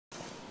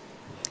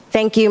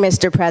Thank you,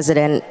 Mr.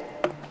 President.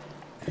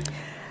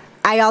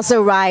 I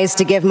also rise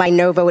to give my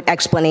no vote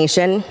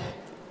explanation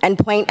and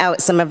point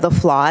out some of the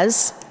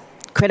flaws,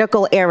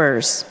 critical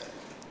errors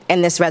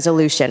in this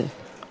resolution.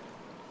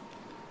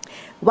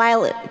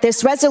 While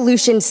this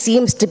resolution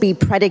seems to be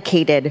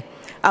predicated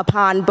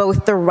upon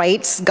both the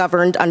rights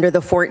governed under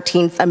the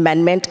 14th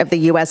Amendment of the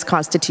US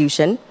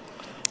Constitution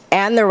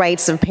and the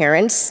rights of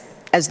parents,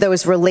 as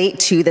those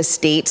relate to the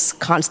state's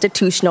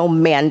constitutional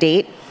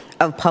mandate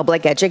of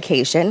public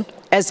education,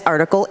 as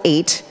Article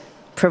 8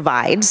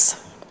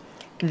 provides,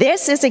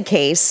 this is a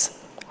case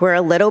where a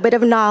little bit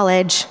of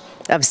knowledge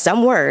of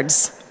some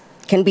words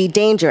can be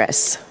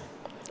dangerous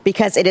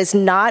because it is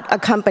not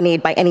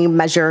accompanied by any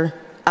measure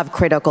of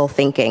critical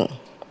thinking.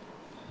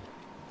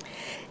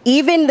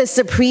 Even the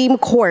Supreme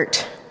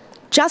Court,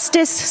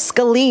 Justice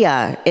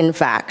Scalia, in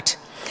fact,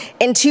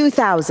 in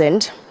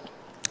 2000,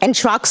 in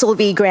Troxel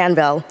v.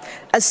 Granville,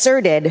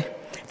 asserted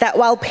that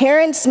while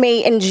parents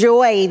may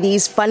enjoy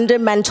these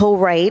fundamental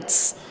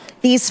rights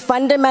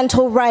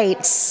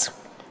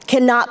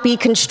cannot be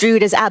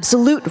construed as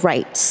absolute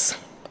rights.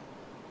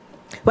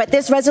 What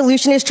this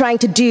resolution is trying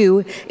to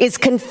do is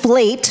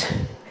conflate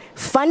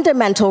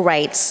fundamental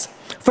rights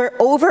for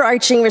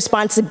overarching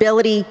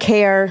responsibility,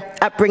 care,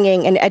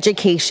 upbringing, and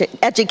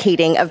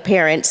educating of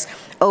parents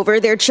over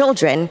their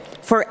children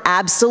for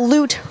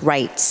absolute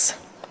rights.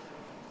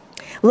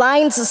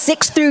 Lines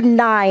 6 through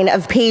 9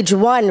 of page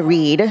 1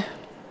 read,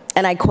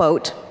 and I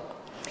quote,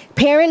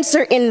 "Parents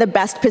are in the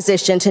best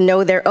position to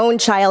know their own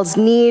child's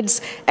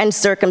needs and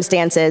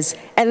circumstances,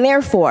 and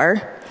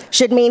therefore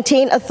should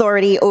maintain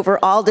authority over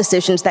all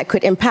decisions that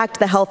could impact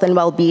the health and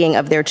well-being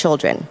of their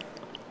children."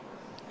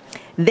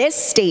 This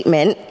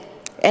statement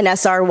in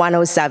SR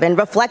 107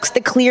 reflects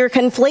the clear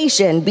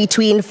conflation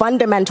between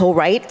fundamental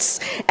rights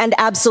and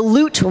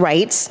absolute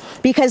rights,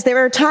 because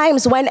there are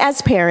times when,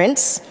 as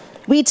parents,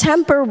 we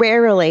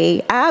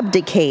temporarily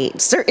abdicate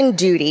certain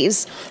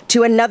duties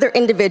to another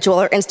individual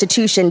or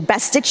institution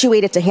best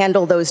situated to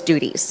handle those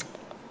duties.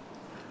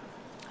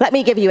 Let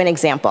me give you an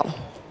example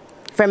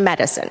from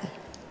medicine.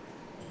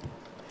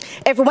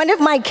 If one of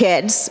my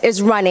kids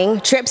is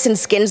running, trips, and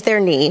skins their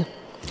knee,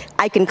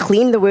 I can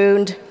clean the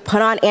wound,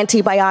 put on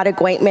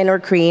antibiotic ointment or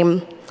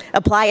cream,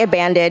 apply a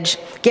bandage,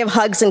 give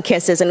hugs and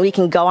kisses, and we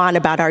can go on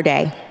about our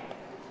day.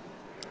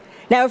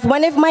 Now, if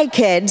one of my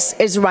kids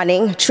is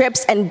running,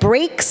 trips, and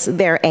breaks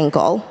their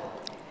ankle,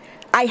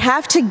 I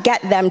have to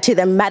get them to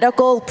the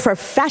medical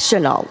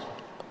professional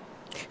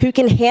who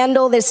can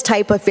handle this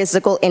type of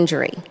physical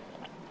injury.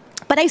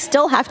 But I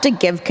still have to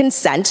give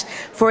consent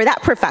for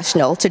that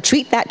professional to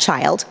treat that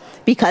child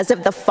because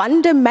of the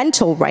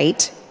fundamental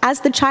right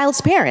as the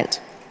child's parent.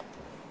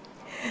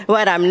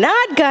 What I'm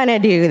not gonna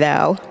do,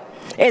 though,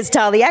 is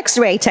tell the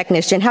x-ray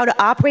technician how to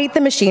operate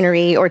the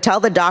machinery or tell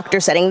the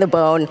doctor setting the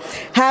bone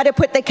how to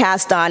put the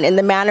cast on in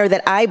the manner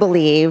that I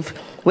believe,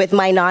 with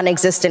my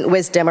non-existent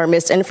wisdom or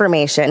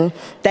misinformation,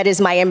 that is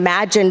my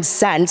imagined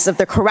sense of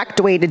the correct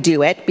way to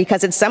do it,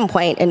 because at some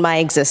point in my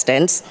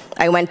existence,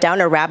 I went down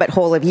a rabbit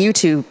hole of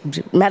YouTube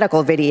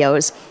medical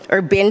videos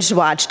or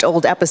binge-watched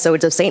old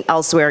episodes of St.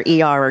 Elsewhere,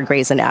 ER, or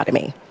Grey's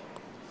Anatomy.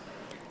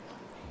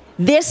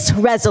 This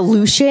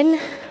resolution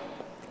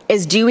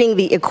is doing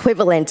the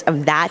equivalent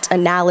of that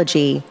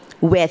analogy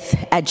with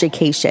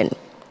education.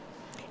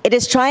 It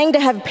is trying to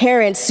have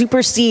parents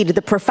supersede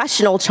the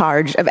professional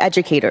charge of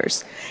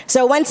educators.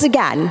 So once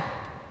again,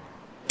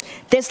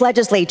 this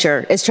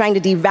legislature is trying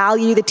to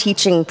devalue the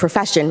teaching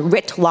profession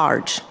writ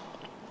large.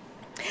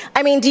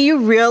 I mean, do you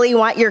really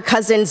want your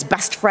cousin's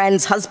best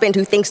friend's husband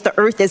who thinks the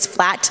earth is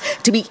flat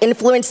to be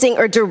influencing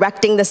or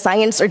directing the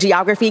science or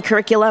geography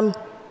curriculum?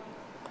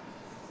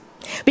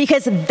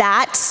 Because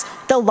that's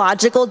the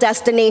logical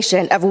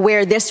destination of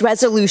where this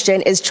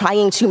resolution is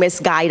trying to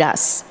misguide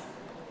us.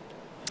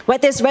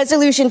 What this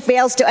resolution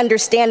fails to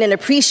understand and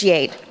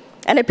appreciate,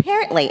 and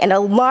apparently an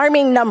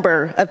alarming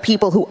number of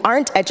people who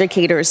aren't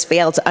educators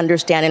fail to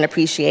understand and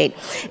appreciate,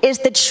 is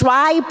the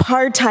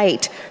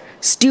tripartite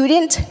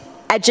student,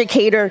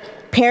 educator,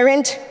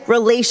 parent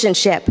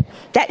relationship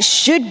that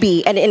should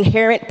be an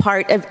inherent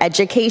part of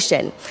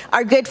education.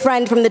 Our good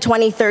friend from the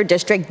 23rd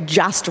District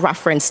just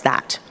referenced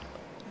that.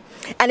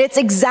 And it's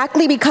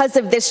exactly because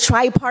of this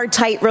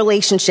tripartite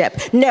relationship,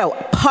 no,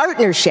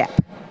 partnership,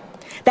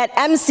 that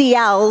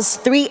MCLs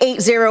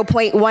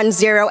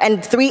 380.10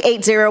 and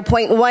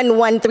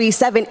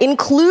 380.1137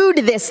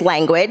 include this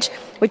language,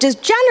 which is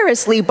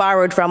generously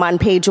borrowed from on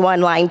page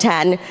 1, line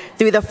 10,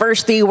 through the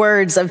first 3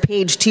 words of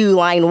page 2,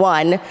 line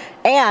 1,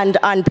 and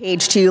on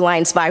page 2,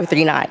 lines 5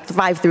 through 9.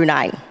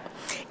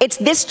 It's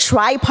this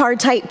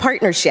tripartite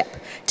partnership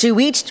to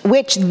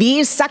which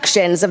these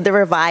sections of the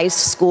revised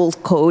school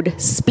code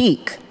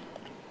speak.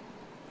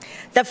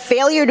 The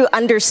failure to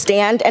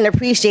understand and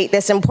appreciate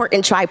this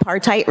important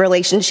tripartite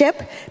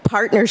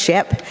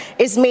partnership,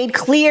 is made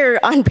clear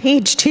on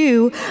page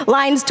 2,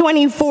 lines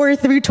 24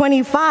 through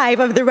 25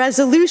 of the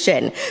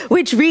resolution,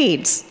 which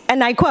reads,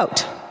 and I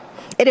quote,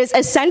 "It is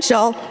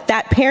essential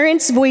that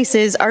parents'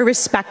 voices are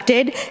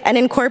respected and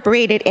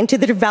incorporated into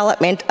the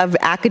development of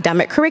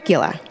academic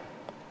curricula.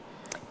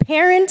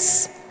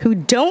 Parents who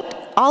don't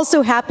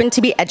also happen to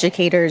be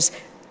educators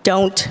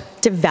don't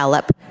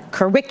develop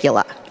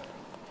curricula.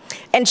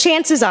 And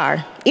chances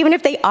are, even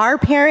if they are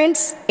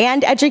parents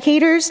and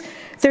educators,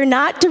 they're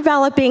not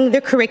developing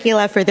the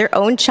curricula for their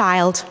own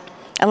child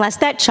unless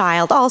that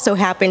child also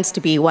happens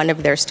to be one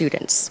of their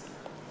students.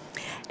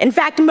 In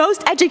fact,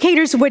 most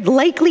educators would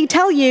likely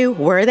tell you,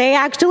 were they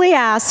actually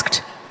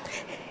asked,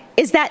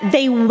 is that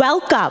they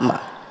welcome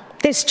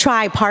this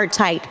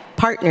tripartite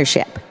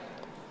partnership.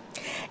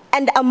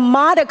 And a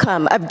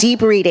modicum of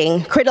deep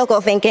reading, critical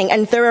thinking,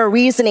 and thorough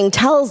reasoning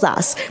tells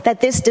us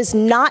that this does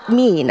not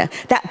mean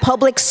that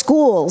public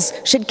schools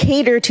should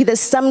cater to the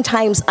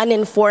sometimes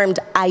uninformed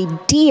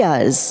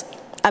ideas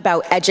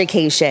about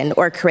education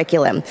or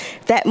curriculum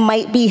that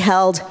might be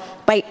held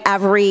by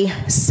every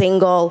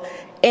single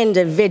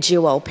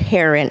individual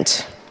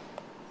parent.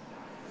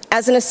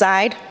 As an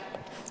aside,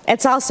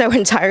 it's also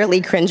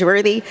entirely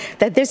cringeworthy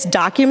that this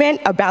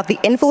document about the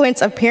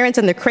influence of parents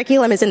on the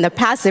curriculum is in the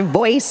passive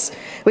voice,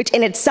 which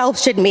in itself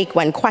should make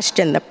one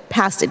question the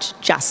passage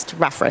just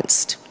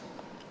referenced.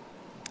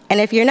 And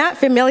if you're not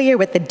familiar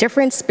with the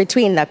difference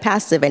between the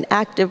passive and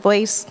active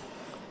voice,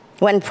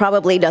 one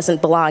probably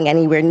doesn't belong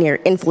anywhere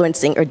near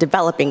influencing or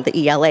developing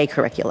the ELA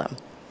curriculum.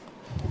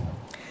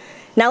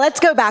 Now let's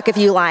go back a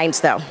few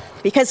lines though,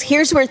 because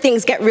here's where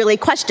things get really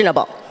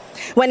questionable.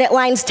 When at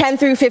lines 10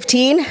 through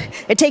 15,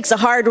 it takes a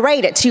hard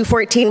right at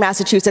 214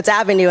 Massachusetts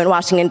Avenue in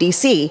Washington,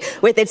 D.C.,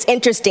 with its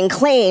interesting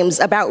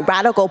claims about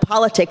radical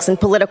politics and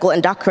political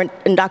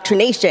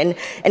indoctrination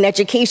and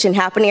education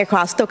happening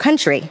across the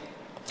country.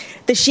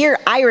 The sheer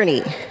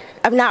irony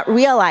of not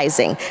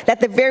realizing that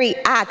the very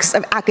acts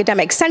of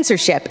academic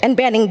censorship and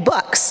banning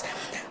books,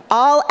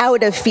 all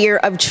out of fear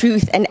of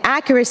truth and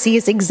accuracy,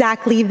 is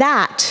exactly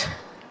that.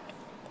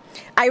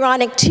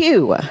 Ironic,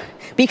 too,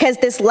 because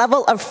this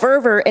level of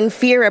fervor and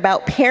fear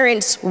about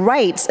parents'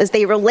 rights as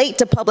they relate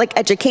to public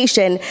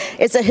education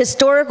is a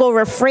historical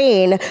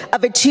refrain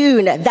of a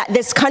tune that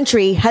this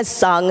country has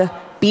sung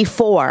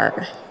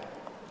before.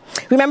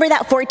 Remember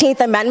that 14th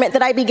Amendment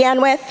that I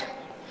began with?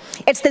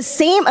 It's the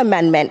same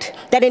amendment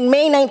that in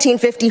May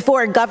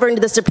 1954 governed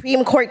the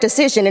Supreme Court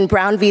decision in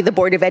Brown v. the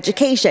Board of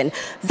Education,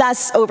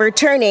 thus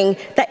overturning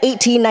the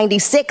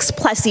 1896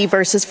 Plessy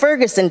versus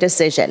Ferguson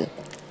decision.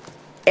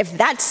 If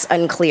that's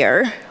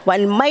unclear,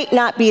 one might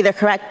not be the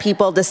correct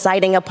people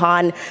deciding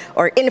upon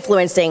or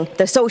influencing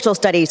the social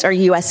studies or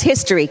US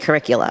history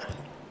curricula.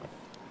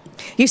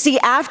 You see,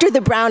 after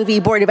the Brown v.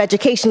 Board of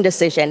Education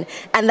decision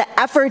and the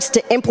efforts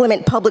to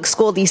implement public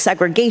school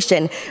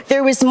desegregation,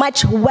 there was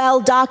much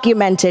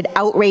well-documented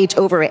outrage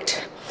over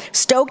it,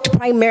 stoked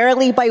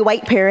primarily by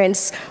white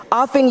parents,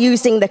 often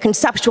using the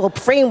conceptual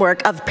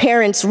framework of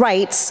parents'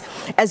 rights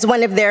as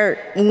one of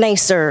their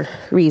nicer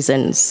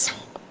reasons.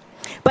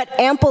 But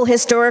ample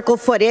historical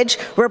footage,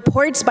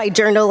 reports by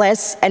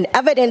journalists, and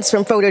evidence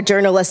from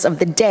photojournalists of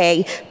the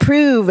day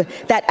prove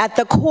that at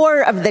the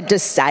core of the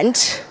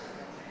dissent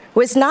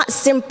was not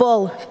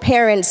simple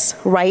parents'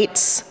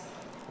 rights,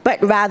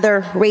 but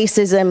rather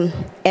racism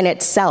in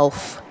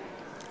itself.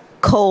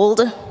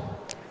 Cold,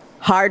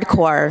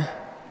 hardcore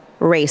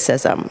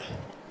racism.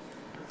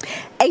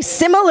 A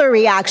similar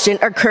reaction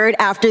occurred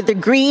after the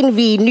Green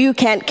v. New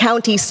Kent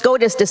County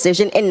SCOTUS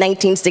decision in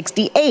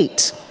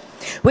 1968.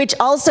 Which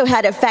also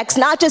had effects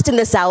not just in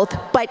the South,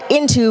 but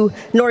into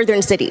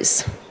northern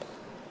cities.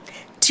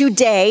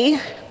 Today,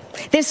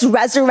 this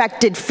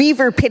resurrected,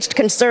 fever-pitched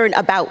concern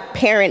about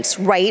parents'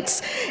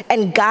 rights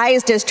and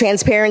guised as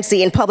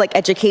transparency in public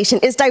education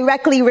is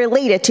directly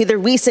related to the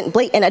recent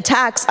blatant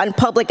attacks on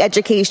public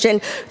education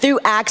through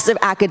acts of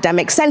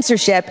academic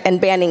censorship and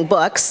banning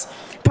books,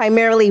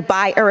 primarily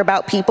by or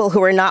about people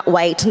who are not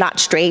white, not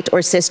straight, or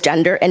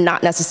cisgender, and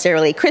not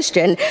necessarily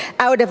Christian,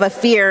 out of a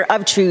fear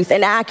of truth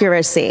and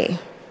accuracy.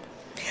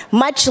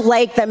 Much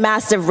like the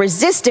massive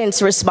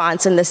resistance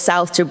response in the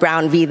South to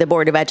Brown v. the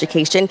Board of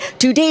Education,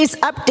 today's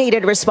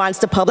updated response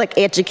to public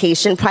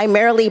education,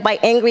 primarily by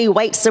angry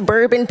white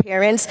suburban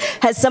parents,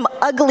 has some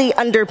ugly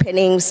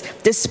underpinnings,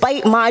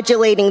 despite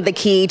modulating the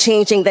key,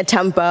 changing the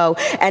tempo,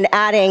 and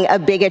adding a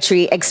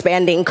bigotry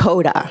expanding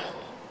coda.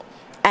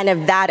 And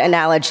if that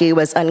analogy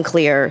was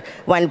unclear,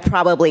 one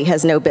probably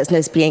has no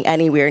business being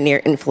anywhere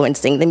near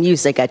influencing the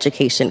music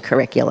education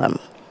curriculum.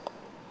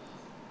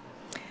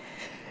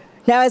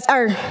 Now, as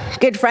our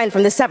good friend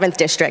from the 7th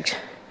District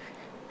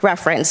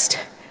referenced,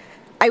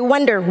 I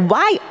wonder,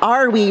 why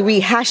are we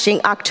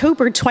rehashing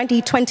October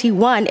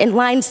 2021 in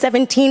lines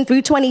 17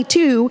 through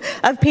 22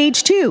 of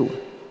page 2?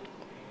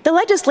 The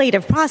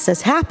legislative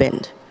process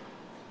happened.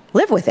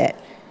 Live with it.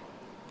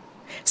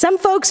 Some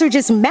folks are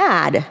just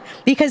mad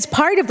because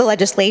part of the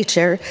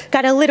legislature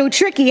got a little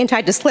tricky and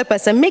tried to slip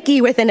us a Mickey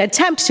with an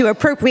attempt to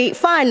appropriate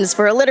funds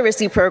for a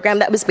literacy program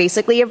that was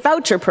basically a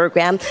voucher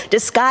program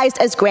disguised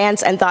as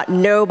grants and thought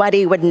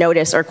nobody would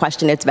notice or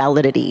question its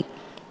validity.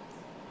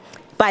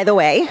 By the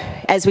way,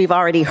 as we've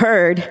already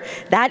heard,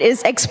 that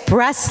is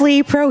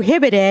expressly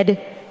prohibited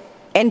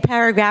in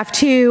paragraph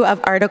 2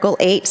 of Article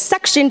 8,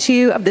 Section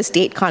 2 of the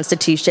state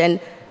constitution,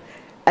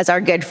 as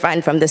our good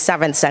friend from the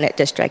 7th Senate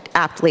District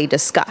aptly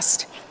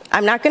discussed.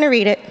 I'm not going to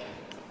read it,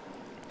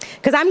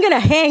 because I'm going to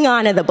hang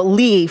on to the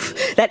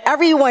belief that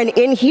everyone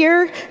in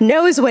here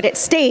knows what it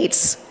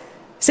states,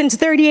 since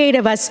 38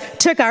 of us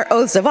took our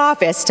oaths of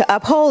office to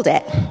uphold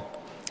it.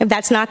 If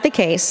that's not the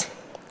case,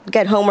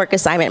 good homework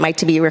assignment might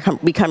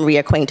become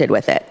reacquainted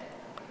with it.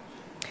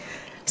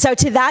 So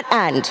to that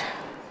end,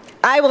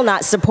 I will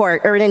not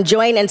support or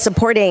join in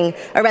supporting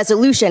a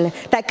resolution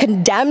that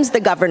condemns the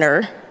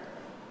governor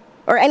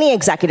or any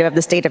executive of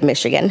the state of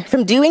Michigan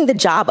from doing the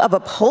job of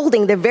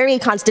upholding the very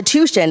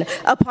Constitution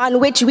upon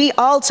which we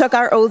all took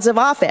our oaths of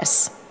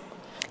office.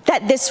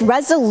 That this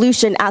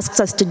resolution asks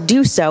us to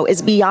do so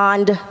is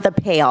beyond the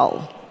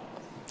pale.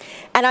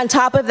 And on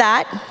top of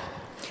that,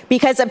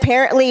 because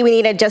apparently we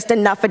needed just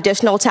enough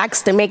additional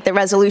text to make the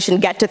resolution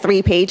get to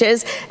 3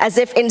 pages, as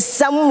if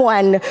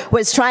someone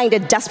was trying to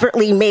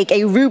desperately make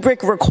a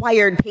rubric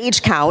required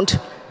page count,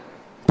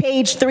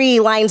 page 3,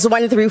 lines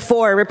 1 through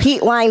 4,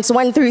 repeat lines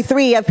 1 through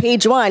 3 of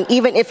page 1,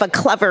 even if a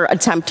clever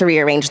attempt to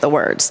rearrange the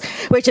words,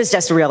 which is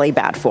just really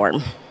bad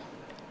form.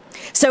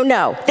 So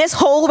no, this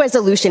whole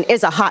resolution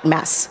is a hot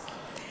mess.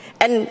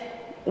 And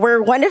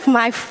were one of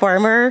my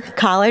former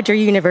college or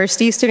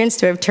university students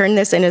to have turned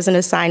this in as an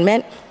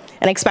assignment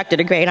and expected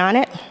a grade on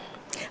it,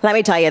 let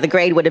me tell you, the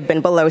grade would have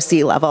been below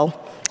C level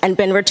and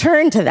been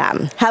returned to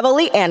them,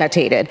 heavily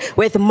annotated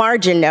with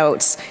margin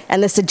notes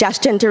and the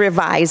suggestion to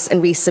revise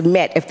and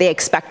resubmit if they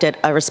expected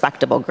a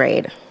respectable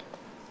grade.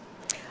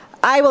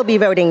 I will be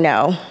voting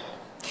no,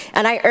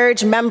 and I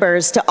urge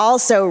members to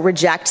also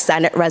reject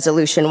Senate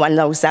Resolution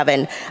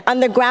 107 on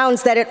the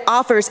grounds that it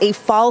offers a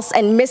false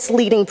and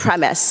misleading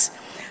premise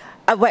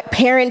of what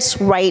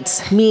parents'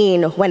 rights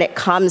mean when it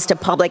comes to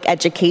public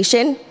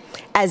education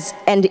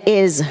and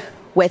is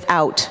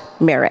without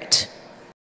merit.